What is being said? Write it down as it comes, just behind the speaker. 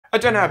I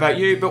don't know about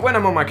you, but when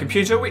I'm on my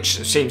computer, which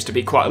seems to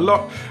be quite a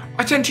lot,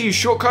 I tend to use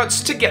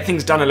shortcuts to get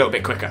things done a little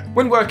bit quicker.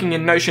 When working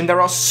in Notion,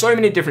 there are so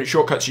many different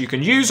shortcuts you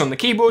can use on the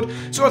keyboard,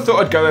 so I thought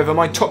I'd go over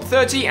my top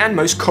 30 and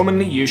most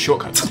commonly used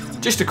shortcuts.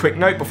 Just a quick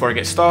note before I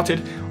get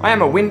started, I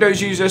am a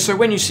Windows user, so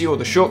when you see all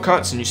the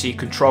shortcuts and you see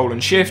Control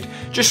and Shift,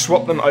 just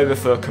swap them over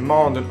for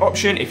Command and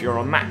Option if you're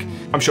on Mac.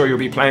 I'm sure you'll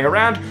be playing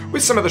around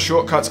with some of the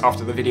shortcuts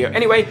after the video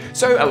anyway,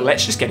 so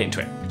let's just get into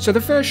it. So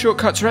the first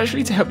shortcuts are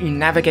actually to help you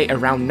navigate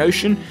around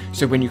Notion,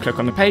 so when you click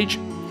on the page,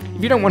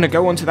 if you don't want to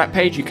go onto that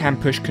page, you can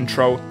push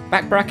Control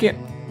back bracket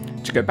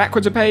to go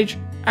backwards a page,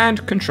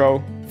 and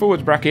Control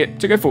forwards bracket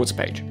to go forwards a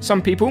page.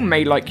 Some people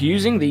may like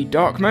using the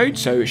dark mode,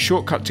 so a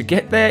shortcut to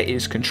get there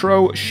is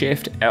Control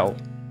Shift L.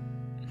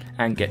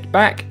 And get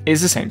back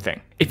is the same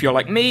thing. If you're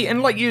like me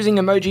and like using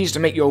emojis to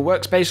make your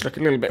workspace look a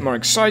little bit more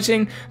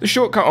exciting, the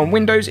shortcut on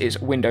Windows is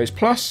Windows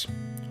plus,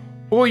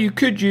 or you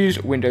could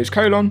use Windows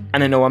colon,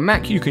 and I know on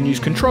Mac you can use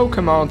Control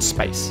Command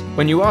space.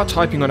 When you are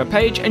typing on a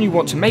page and you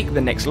want to make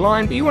the next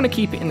line, but you want to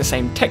keep it in the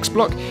same text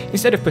block,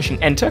 instead of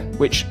pushing Enter,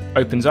 which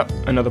opens up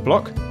another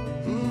block,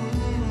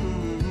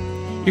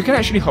 you can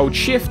actually hold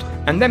Shift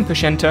and then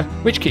push Enter,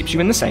 which keeps you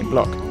in the same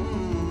block.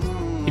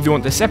 If you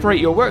want to separate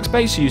your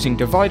workspace using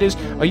dividers,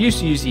 I used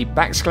to use the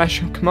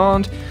backslash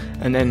command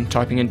and then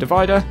typing in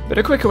divider, but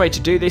a quicker way to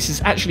do this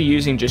is actually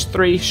using just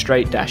 3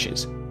 straight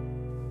dashes.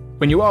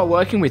 When you are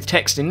working with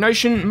text in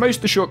Notion, most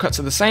of the shortcuts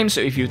are the same, so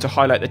if you were to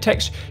highlight the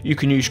text, you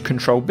can use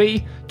Control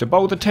B to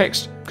bold the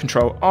text,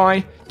 Control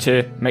I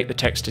to make the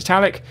text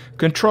italic,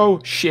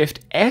 Control Shift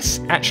S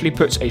actually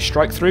puts a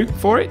strike through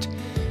for it.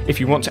 If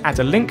you want to add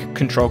a link,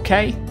 Control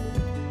K,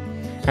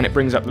 and it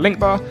brings up the link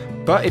bar,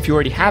 but if you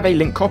already have a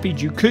link copied,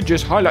 you could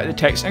just highlight the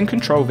text and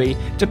Control V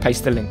to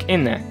paste the link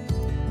in there.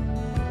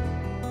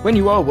 When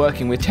you are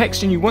working with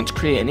text and you want to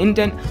create an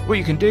indent, what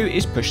you can do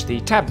is push the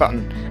tab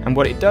button, and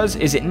what it does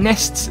is it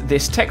nests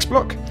this text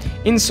block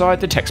inside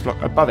the text block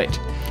above it.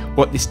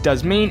 What this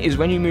does mean is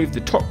when you move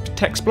the top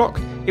text block,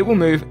 it will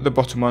move the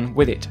bottom one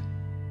with it.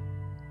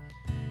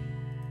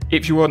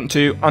 If you want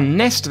to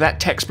unnest that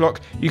text block,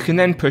 you can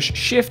then push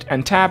Shift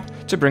and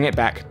Tab to bring it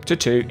back to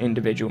 2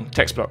 individual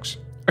text blocks.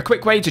 A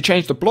quick way to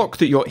change the block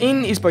that you're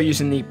in is by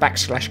using the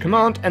backslash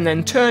command and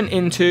then turn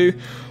into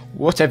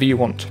whatever you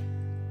want.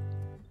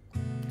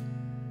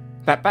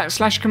 That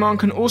backslash command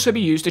can also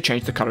be used to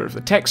change the colour of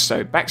the text,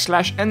 so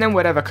backslash and then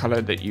whatever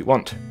colour that you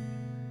want.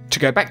 To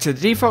go back to the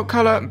default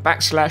colour,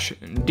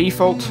 backslash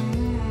default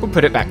will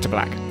put it back to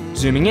black.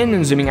 Zooming in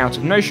and zooming out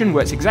of Notion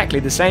works exactly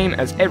the same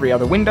as every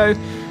other window,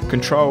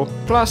 Control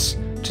plus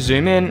to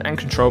zoom in and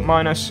Control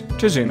minus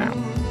to zoom out.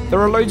 There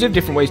are loads of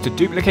different ways to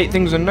duplicate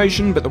things on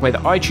Notion, but the way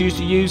that I choose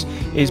to use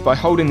is by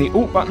holding the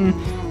Alt button,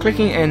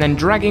 clicking and then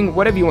dragging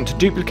whatever you want to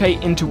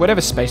duplicate into whatever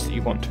space that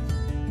you want.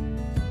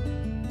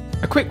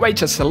 A quick way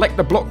to select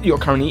the block that you're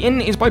currently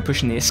in is by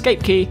pushing the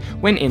Escape key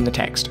when in the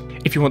text.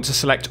 If you want to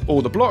select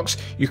all the blocks,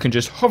 you can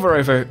just hover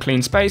over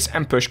clean space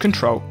and push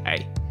Control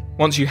A.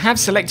 Once you have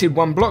selected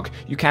one block,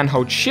 you can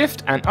hold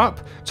Shift and up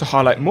to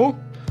highlight more,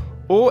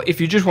 or if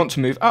you just want to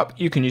move up,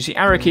 you can use the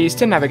arrow keys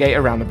to navigate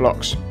around the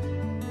blocks.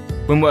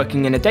 When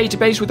working in a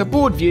database with a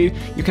board view,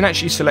 you can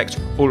actually select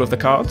all of the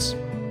cards,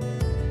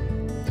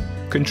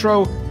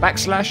 Control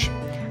backslash,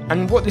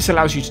 and what this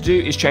allows you to do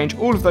is change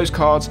all of those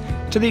cards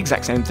to the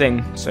exact same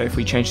thing. So if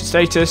we change the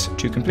status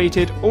to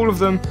completed, all of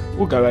them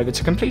will go over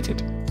to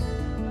completed.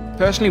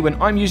 Personally,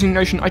 when I'm using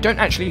Notion, I don't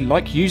actually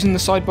like using the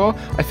sidebar.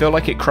 I feel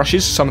like it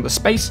crushes some of the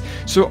space,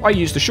 so I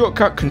use the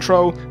shortcut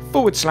Control /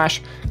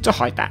 to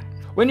hide that.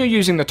 When you're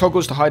using the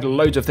toggles to hide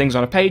loads of things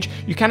on a page,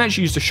 you can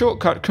actually use the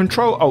shortcut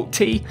Control Alt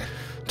T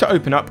to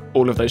open up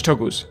all of those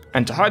toggles,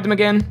 and to hide them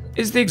again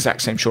is the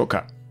exact same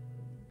shortcut.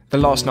 The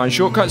last 9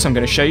 shortcuts I'm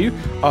going to show you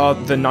are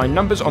the 9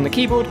 numbers on the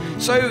keyboard,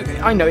 so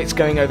I know it's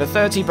going over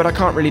 30, but I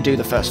can't really do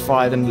the first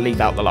 5 and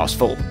leave out the last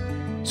 4.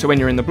 So when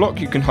you're in the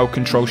block, you can hold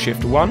Control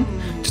Shift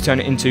 1 to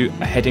turn it into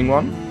a heading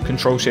 1,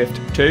 Control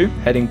Shift 2,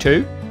 heading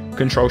 2,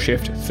 Control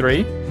Shift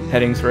 3,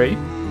 heading 3,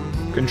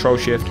 Control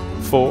Shift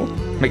 4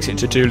 makes it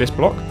a to-do list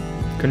block,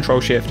 Control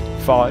Shift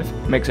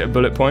 5 makes it a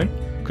bullet point,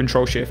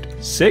 Control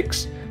Shift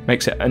 6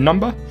 makes it a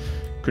number,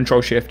 Control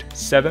Shift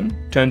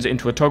 7 turns it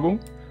into a toggle,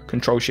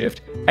 Control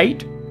Shift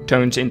 8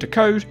 turns it into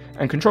code,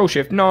 and Control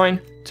Shift 9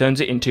 turns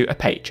it into a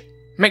page.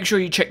 Make sure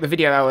you check the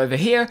video out over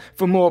here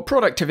for more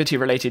productivity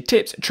related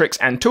tips, tricks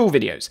and tool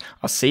videos.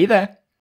 I'll see you there.